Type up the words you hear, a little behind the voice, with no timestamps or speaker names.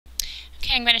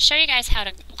Okay, I'm going to show you guys how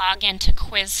to log into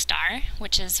QuizStar,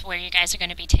 which is where you guys are going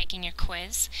to be taking your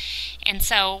quiz. And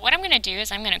so what I'm going to do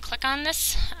is I'm going to click on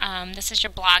this. This is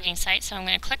your blogging site, so I'm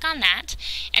going to click on that.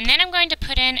 And then I'm going to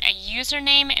put in a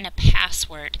username and a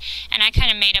password. And I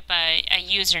kind of made up a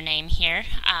username here.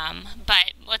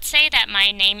 But let's say that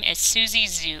my name is Susie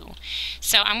Zoo.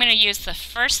 So I'm going to use the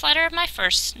first letter of my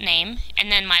first name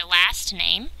and then my last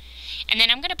name. And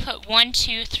then I'm going to put 1,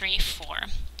 2, 3, 4.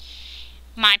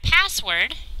 My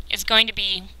password is going to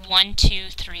be 1, 2,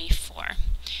 3, 4. I'm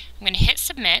going to hit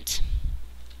submit,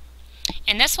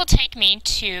 and this will take me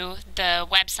to the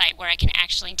website where I can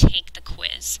actually take the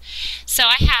quiz. So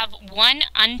I have one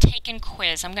untaken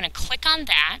quiz. I'm going to click on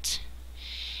that,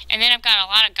 and then I've got a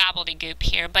lot of gobbledygook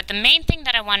here, but the main thing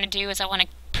that I want to do is I want to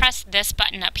press this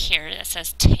button up here that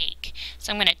says take.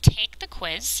 So I'm going to take the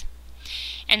quiz,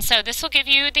 and so this will give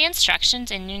you the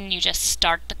instructions, and then you just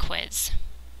start the quiz.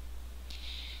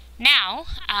 Now,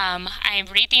 I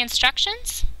read the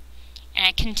instructions, and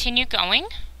I continue going,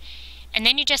 and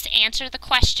then you just answer the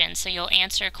question. So you'll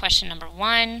answer question number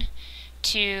 1,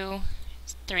 2,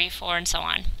 3, 4, and so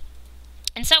on.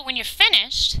 And so when you're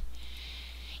finished,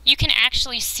 you can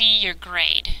actually see your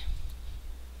grade.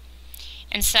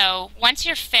 And so once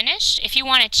you're finished, if you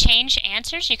want to change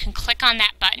answers, you can click on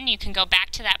that button. You can go back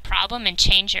to that problem and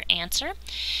change your answer.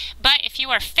 But if you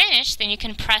are finished, then you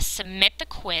can press submit the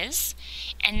quiz,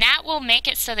 and that will make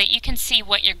it so that you can see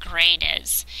what your grade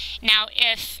is. Now,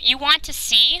 if you want to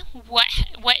see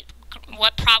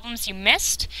what problems you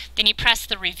missed, then you press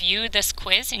the review this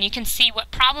quiz, and you can see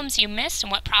what problems you missed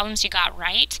and what problems you got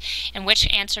right and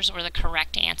which answers were the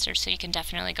correct answers. So you can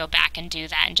definitely go back and do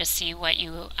that and just see what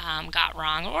you got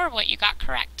wrong or what you got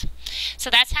correct. So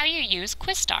that's how you use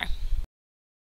QuizStar.